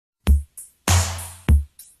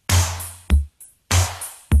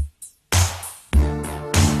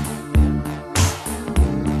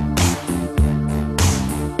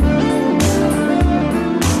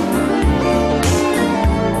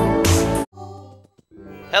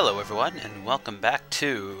Hello everyone, and welcome back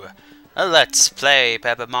to Let's Play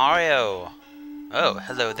Paper Mario! Oh,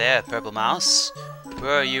 hello there, Purple Mouse.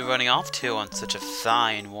 Where are you running off to on such a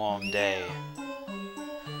fine, warm day?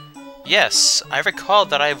 Yes, I recall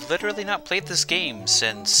that I've literally not played this game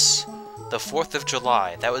since the 4th of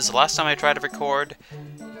July. That was the last time I tried to record.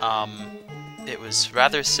 It was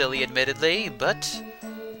rather silly, admittedly, but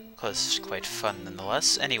it was quite fun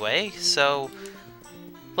nonetheless. Anyway, so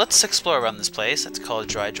let's explore around this place. That's called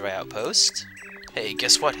Dry Outpost. Hey,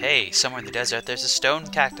 guess what? Hey, somewhere in the desert there's a stone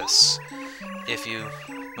cactus. If you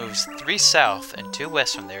move 3 south and 2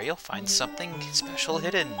 west from there, you'll find something special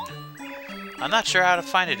hidden. I'm not sure how to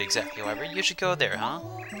find it exactly, however. You should go there, huh?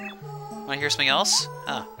 Wanna hear something else?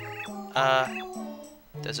 Huh.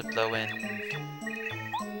 Does it blow in?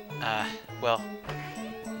 Well.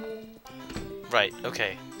 Right,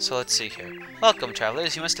 okay. So let's see here. Welcome,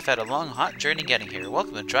 travelers. You must have had a long, hot journey getting here.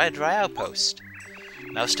 Welcome to Dry Outpost.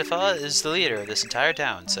 Moustafa is the leader of this entire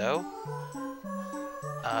town, so...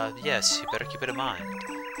 yes, you better keep it in mind.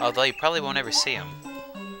 Although you probably won't ever see him.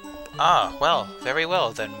 Ah, well, very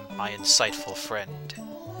well then, my insightful friend.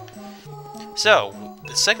 So,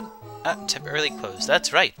 the second... temporarily closed.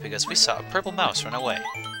 That's right, because we saw a purple mouse run away.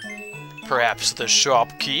 Perhaps the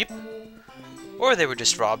shopkeep? Or they were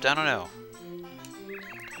just robbed, I don't know.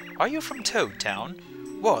 Are you from Toad Town?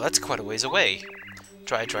 Whoa, that's quite a ways away.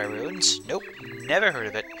 Dry Ruins? Nope, never heard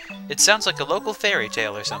of it. It sounds like a local fairy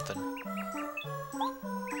tale or something.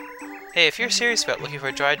 Hey, if you're serious about looking for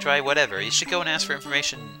a dry whatever, you should go and ask for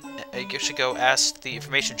information. You should go ask the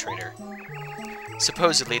information trader.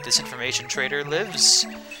 Supposedly, this information trader lives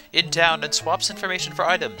in town and swaps information for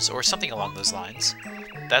items, or something along those lines.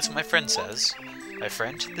 That's what my friend says. My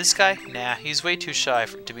friend? This guy? Nah, he's way too shy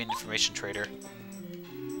to be an information trader.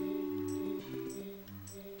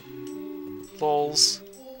 Lols.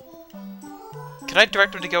 Can I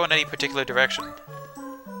direct him to go in any particular direction?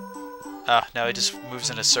 Ah, no, he just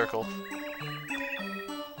moves in a circle.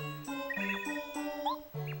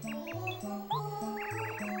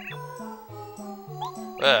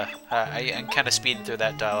 I'm kind of speeding through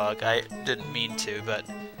that dialogue. I didn't mean to, but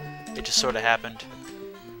it just sort of happened.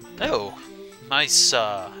 Oh, nice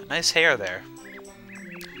hair there.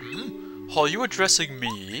 Are you addressing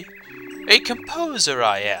me? A composer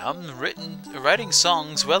I am, writing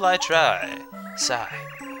songs well I try. Sigh.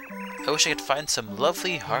 I wish I could find some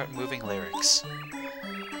lovely, heart-moving lyrics.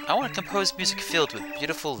 I want to compose music filled with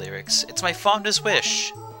beautiful lyrics. It's my fondest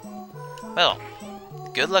wish. Well,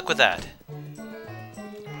 good luck with that.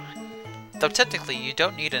 Though technically, you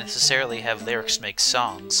don't need to necessarily have lyrics to make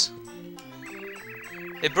songs.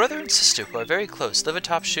 A brother and sister who are very close live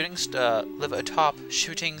atop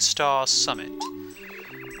Shooting Star Summit.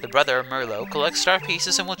 The brother, Merlo, collects star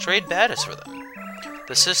pieces and will trade badges for them.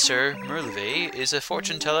 The sister, Merleve, is a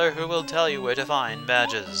fortune teller who will tell you where to find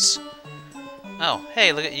badges. Oh,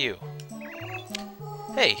 hey, look at you.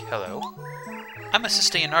 Hey, hello. I'm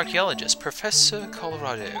assisting an archaeologist, Professor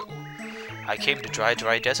Colorado. I came to Dry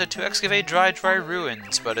Desert to excavate Dry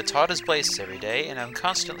Ruins, but it's hot as blazes every day, and I'm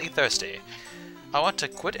constantly thirsty. I want to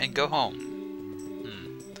quit and go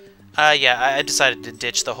home. Yeah, I decided to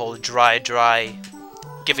ditch the whole dry,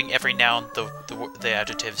 giving every noun the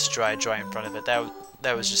adjectives dry in front of it.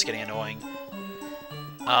 That was just getting annoying.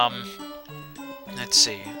 Let's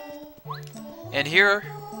see. And here,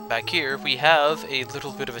 back here, we have a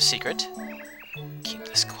little bit of a secret. Keep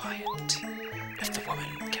this quiet. If the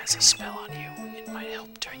woman casts a spell on you, it might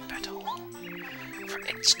help during battle. For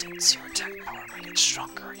instance, your attack power might get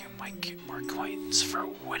stronger, you might get more coins for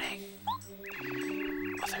winning.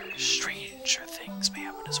 Other stranger things may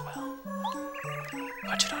happen as well.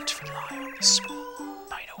 But do not rely on the spell.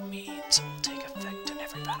 By no means it will take effect in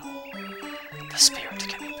every battle. The spirit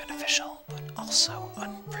can be beneficial, but also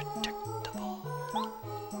unpredictable.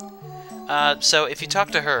 So if you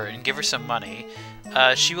talk to her and give her some money,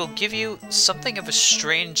 she will give you something of a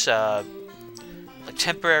strange, like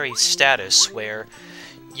temporary status where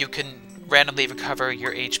you can randomly recover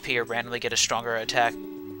your HP or randomly get a stronger attack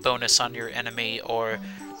bonus on your enemy or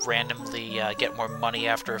randomly get more money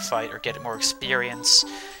after a fight or get more experience.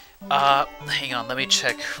 Hang on, let me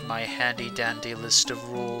check my handy-dandy list of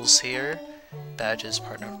rules here. Badges,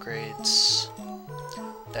 partner upgrades,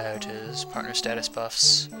 badges, partner status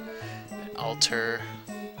buffs, and alter.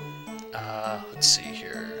 Let's see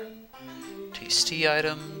here. TST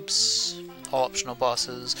items, all optional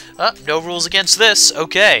bosses. No rules against this!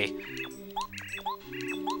 Okay!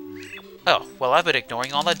 Oh, well, I've been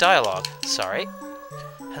ignoring all that dialogue. Sorry.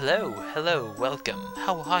 Hello, welcome.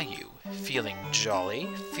 How are you? Feeling jolly?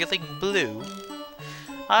 Feeling blue?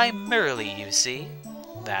 I'm Merly, you see.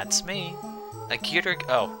 That's me. A cuter...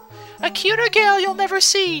 Oh. A cuter gal you'll never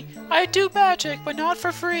see! I do magic, but not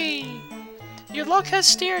for free! Your luck has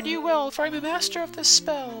steered you well, for I'm a master of this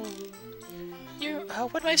spell.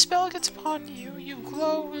 When my spell gets upon you, you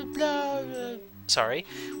glow... blah... Sorry.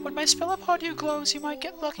 When my spell upon you glows, you might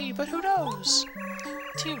get lucky, but who knows?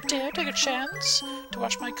 Do you dare take a chance to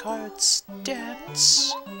watch my cards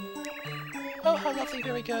dance? Oh, how lovely,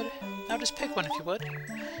 very good. Now just pick one if you would.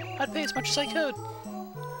 I'd pay as much as I could.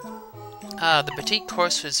 The petite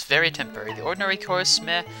course was very temporary. The ordinary course,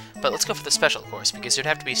 meh. But let's go for the special course, because you'd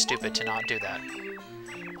have to be stupid to not do that.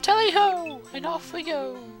 Tally-ho! And off we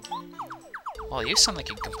go! Well, you sound like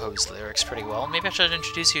you compose lyrics pretty well. Maybe I should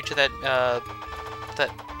introduce you to that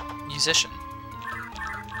musician.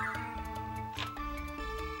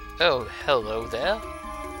 Oh, hello there.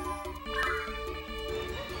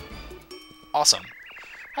 Awesome.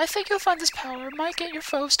 I think you'll find this power might get your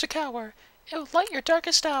foes to cower. It'll light your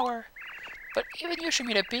darkest hour. But even you should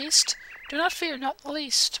meet a beast. Do not fear, not the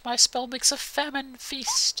least. My spell makes a famine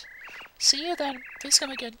feast. See you then. Please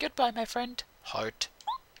come again. Goodbye, my friend. Heart.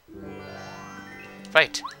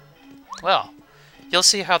 Right. Well, you'll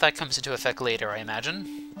see how that comes into effect later, I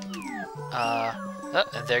imagine.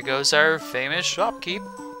 And there goes our famous shopkeep.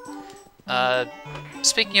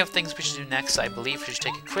 Speaking of things we should do next, I believe we should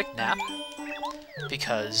take a quick nap.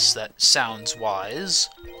 Because that sounds wise.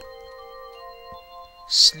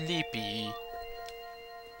 Sleepy.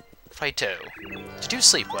 Righto. Did you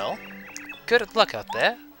sleep well? Good luck out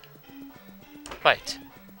there. Right.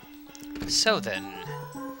 So then,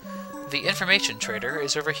 the information trader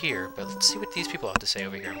is over here, but let's see what these people have to say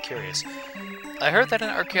over here. I'm curious. I heard that an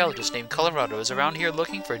archaeologist named Colorado is around here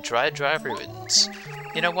looking for dry ruins.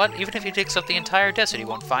 You know what? Even if he digs up the entire desert, he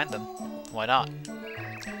won't find them. Why not?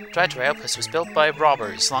 Dry Outpost was built by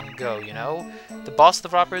robbers long ago, you know? The boss of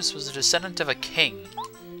the robbers was a descendant of a king.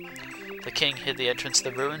 The king hid the entrance to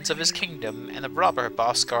the ruins of his kingdom, and the robber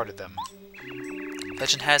boss guarded them.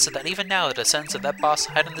 Legend has it that even now the descendants of that boss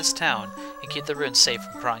hide in this town and keep the ruins safe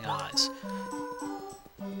from prying eyes.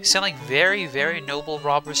 You sound like very, very noble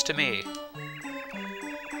robbers to me.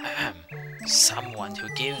 Ahem. Someone who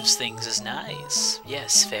gives things is nice.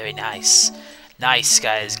 Yes, very nice. Nice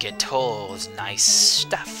guys get told nice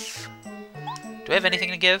stuff. Do I have anything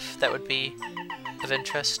to give that would be of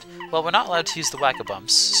interest? Well, we're not allowed to use the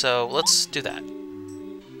whack-a-bumps, so let's do that.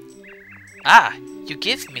 Ah, you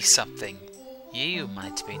give me something. You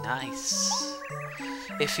might be nice.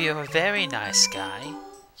 If you're a very nice guy,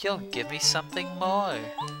 you'll give me something more.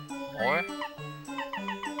 More?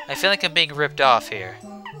 I feel like I'm being ripped off here.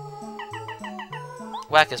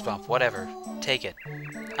 Whack-a-bump, whatever. Take it.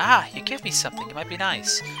 Ah, you give me something. You might be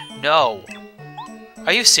nice. No.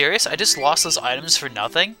 Are you serious? I just lost those items for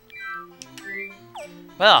nothing?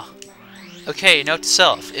 Well, okay, note to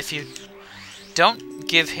self. If you don't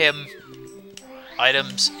give him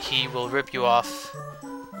items, he will rip you off.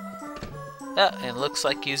 Ah, and it looks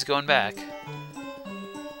like he's going back.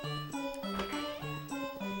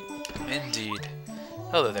 Indeed.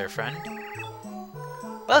 Hello there, friend.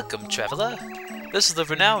 Welcome, traveler. This is the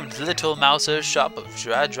renowned Little Mouser's shop of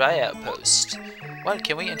Dry Outpost. What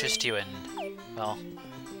can we interest you in? Well,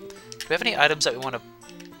 do we have any items that we want to...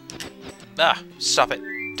 Ah, stop it.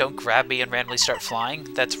 Don't grab me and randomly start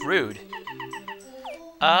flying. That's rude.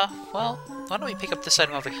 Well, why don't we pick up this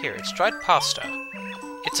item over here? It's dried pasta.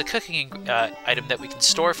 It's a cooking item that we can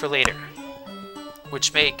store for later,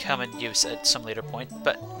 which may come in use at some later point,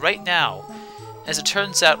 but right now, as it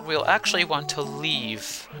turns out, we'll actually want to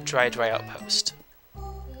leave Dry Outpost.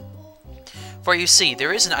 For you see,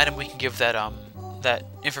 there is an item we can give that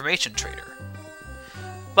information trader.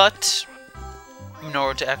 But in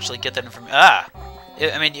order to actually get that information,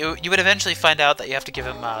 I mean, you would eventually find out that you have to give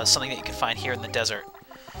him something that you can find here in the desert,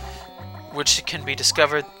 which can be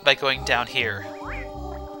discovered by going down here.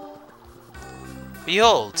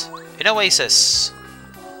 Behold, an oasis,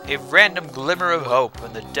 a random glimmer of hope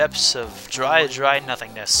in the depths of dry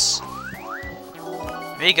nothingness.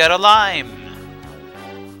 We got a lime!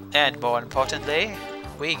 And more importantly,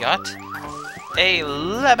 we got a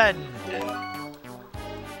lemon!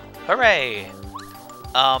 Hooray!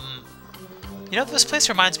 You know, this place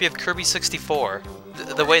reminds me of Kirby 64.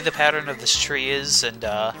 The way the pattern of this tree is, and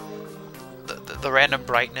the random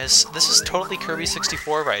brightness. This is totally Kirby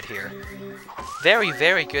 64 right here. Very,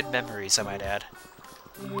 very good memories, I might add.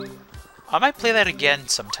 I might play that again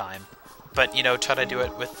sometime, but, you know, try to do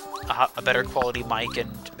it with a better quality mic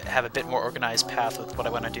and have a bit more organized path with what I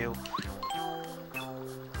want to do.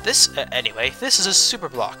 This, anyway, this is a super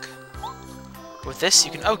block. With this,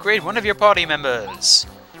 you can upgrade one of your party members.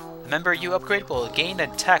 The member you upgrade will gain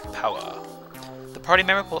attack power. the party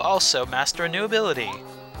member will also master a new ability.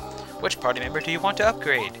 Which party member do you want to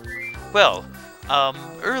upgrade? Well,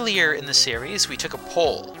 earlier in the series, we took a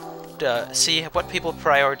poll to see what people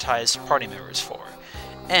prioritized party members for.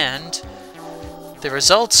 And the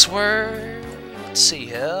results were... let's see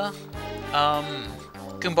here.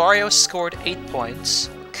 Goombario scored 8 points,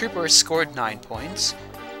 Kooper scored 9 points,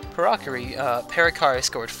 Pericari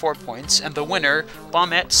scored 4 points, and the winner,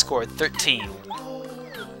 Bombette, scored 13.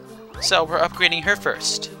 So we're upgrading her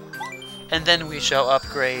first. And then we shall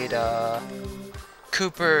upgrade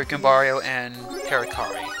Kooper, Goombario, and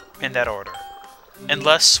Pericari, in that order.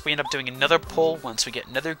 Unless we end up doing another poll once we get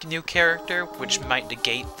another new character, which might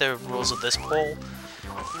negate the rules of this poll.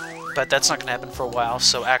 But that's not going to happen for a while,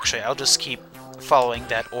 so actually I'll just keep following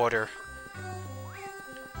that order.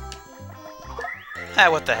 Ah,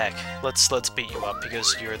 what the heck. Let's beat you up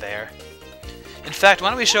because you're there. In fact, why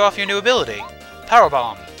don't we show off your new ability? Power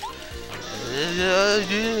Bomb.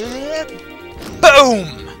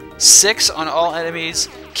 Boom! 6 on all enemies,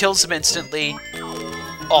 kills them instantly.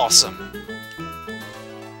 Awesome.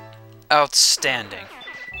 Outstanding.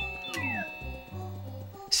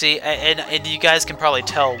 See, and you guys can probably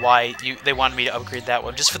tell why they wanted me to upgrade that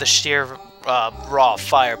one, just for the sheer raw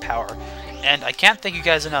firepower. And I can't thank you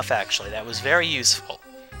guys enough, actually. That was very useful.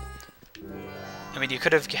 I mean, you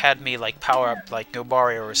could have had me, like, power up, like,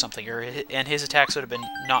 Goombario or something, and his attacks would have been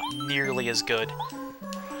not nearly as good.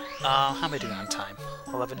 How am I doing on time?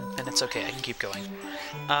 11 minutes? Okay, I can keep going.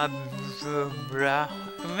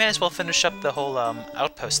 We may as well finish up the whole,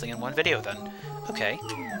 outpost thing in one video, then. Okay.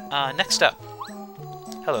 Next up.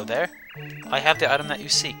 Hello there. I have the item that you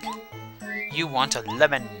seek. You want a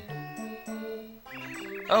lemon.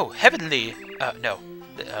 Oh, heavenly! No.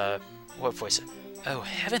 What voice? Oh,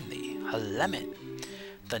 heavenly. A lemon.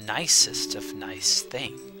 The nicest of nice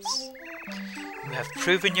things. You have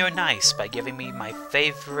proven you're nice by giving me my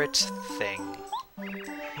favorite thing.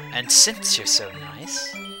 And since you're so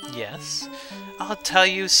nice, yes, I'll tell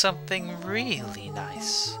you something really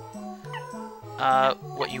nice.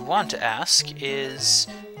 What you want to ask is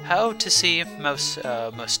how to see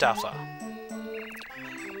Mustafa.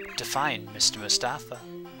 To find Mr. Mustafa,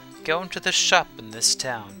 go into the shop in this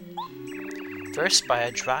town. First buy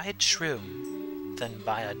a dried shroom, then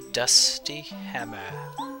buy a dusty hammer.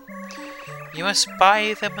 You must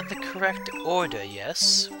buy them in the correct order,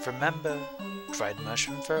 yes? Remember, dried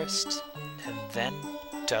mushroom first, and then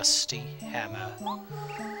dusty hammer.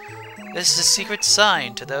 This is a secret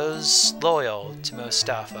sign to those loyal to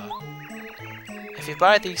Mustafa. If you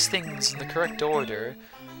buy these things in the correct order,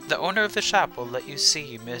 the owner of the shop will let you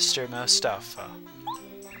see Mr. Mustafa.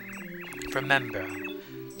 Remember,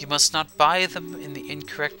 you must not buy them in the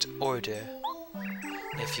incorrect order.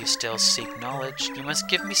 If you still seek knowledge, you must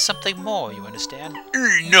give me something more, you understand?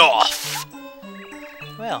 Enough!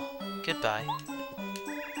 Well, goodbye.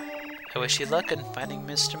 I wish you luck in finding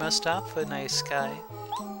Mr. Mustafa, nice guy.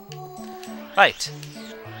 Right.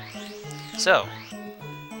 So,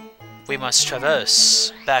 we must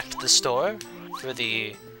traverse back to the store for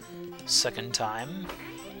the second time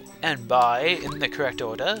and buy, in the correct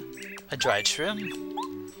order, a dried shroom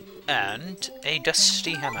and a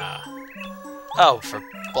dusty hammer. Oh, for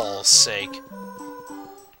balls' sake.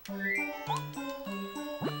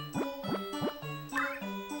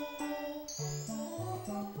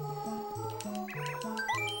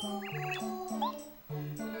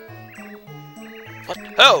 What?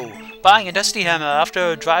 Oh! Buying a dusty hammer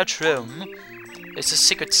after a dried shroom is a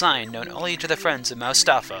secret sign known only to the friends of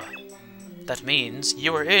Mustafa. That means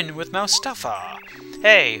you are in with Mustafa.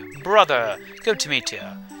 Hey, brother, good to meet you.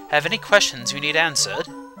 Have any questions you need answered?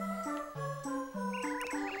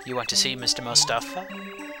 You want to see Mr. Mustafa?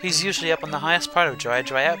 He's usually up on the highest part of Dry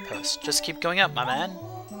Outpost. Just keep going up, my man.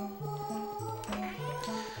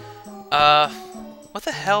 What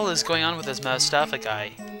the hell is going on with this Mustafa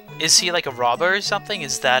guy? Is he like a robber or something?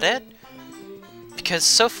 Is that it? Because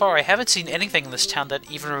so far I haven't seen anything in this town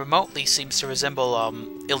that even remotely seems to resemble,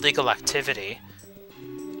 illegal activity.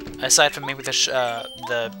 Aside from maybe the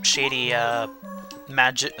shady, the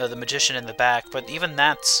magician in the back, but even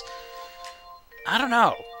that's... I don't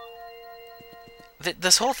know.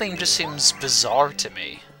 This whole thing just seems bizarre to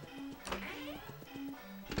me.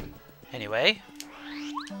 Anyway.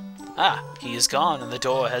 Ah, he is gone and the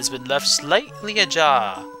door has been left slightly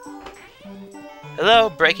ajar. Hello,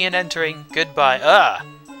 breaking and entering. Goodbye. Ah!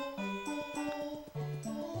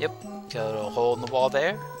 Yep, got a little hole in the wall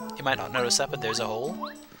there. You might not notice that, but there's a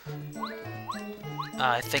hole.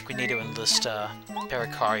 I think we need to enlist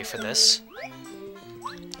Pericari for this.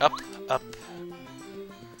 Up, up.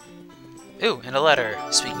 Ooh, and a letter.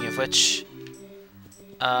 Speaking of which,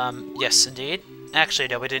 yes, indeed. Actually,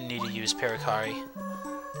 no, we didn't need to use Perikari.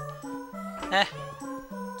 Eh.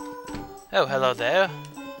 Oh, hello there.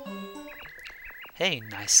 Hey,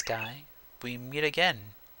 nice guy. We meet again.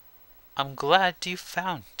 I'm glad you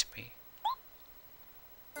found me.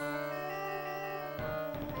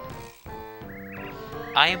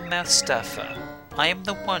 I am Mustafa. I am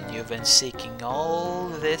the one you've been seeking all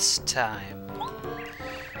this time.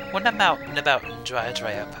 When I'm out and about in Dry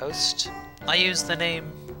Outpost, I use the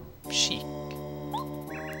name Sheik.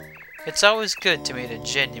 It's always good to meet a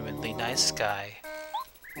genuinely nice guy.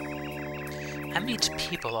 I meet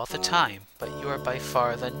people all the time, but you are by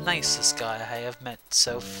far the nicest guy I have met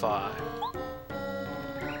so far.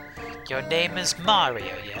 Your name is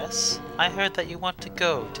Mario, yes? I heard that you want to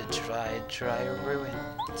go to Dry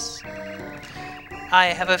Ruins. I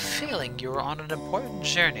have a feeling you are on an important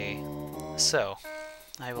journey, so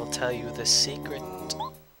I will tell you the secret.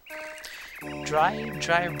 Dry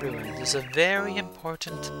Ruins is a very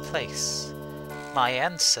important place. My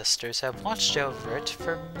ancestors have watched over it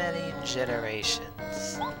for many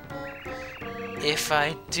generations. If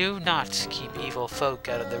I do not keep evil folk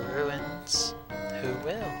out of the ruins, who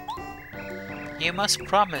will? You must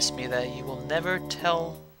promise me that you will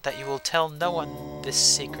tell no one this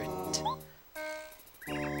secret.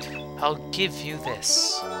 I'll give you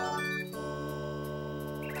this.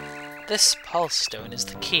 This pulse stone is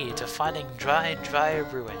the key to finding Dry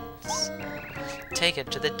Ruins. Take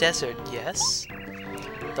it to the desert, yes?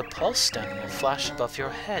 The pulse stone will flash above your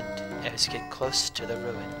head as you get close to the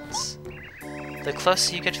ruins. The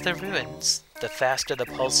closer you get to the ruins, the faster the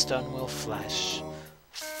pulse stone will flash.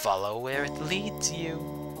 Follow where it leads you.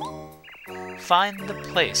 Find the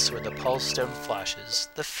place where the pulse stone flashes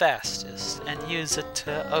the fastest and use it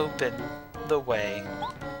to open the way.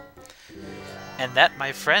 And that,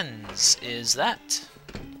 my friends, is that.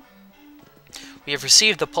 We have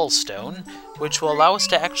received the Pulse Stone, which will allow us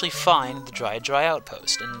to actually find the Dry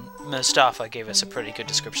Outpost, and Mustafa gave us a pretty good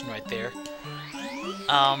description right there.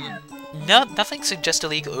 Nothing suggests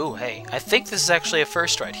illegal. Ooh, hey, I think this is actually a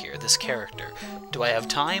first right here, this character. Do I have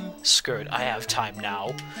time? Screw it, I have time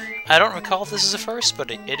now. I don't recall if this is a first, but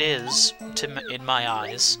it is, in my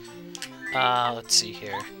eyes. Let's see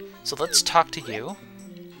here. So let's talk to you.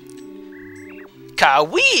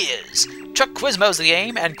 Quiz! Chuck Quizmo's the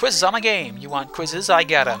game, and quizzes are my game. You want quizzes? I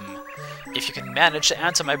got 'em. If you can manage to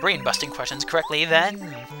answer my brain-busting questions correctly,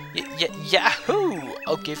 then... Yahoo!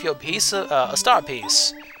 I'll give you a star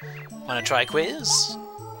piece. Wanna try quiz?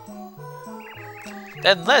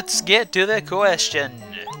 Then let's get to the question.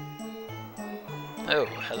 Oh,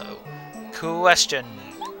 hello. Question.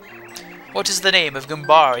 What is the name of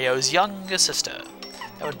Gumbario's younger sister?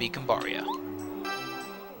 That would be Gumbaria.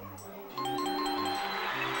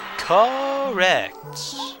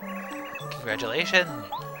 Correct!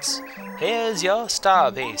 Congratulations! Here's your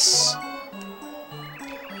star piece.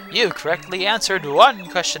 You correctly answered one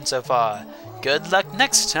question so far. Good luck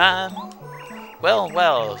next time! Well,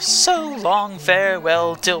 well, so long,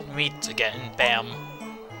 farewell, till we meet again, bam!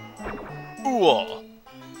 Ooh!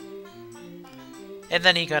 And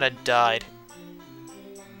then he kinda died.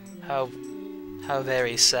 How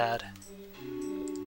very sad.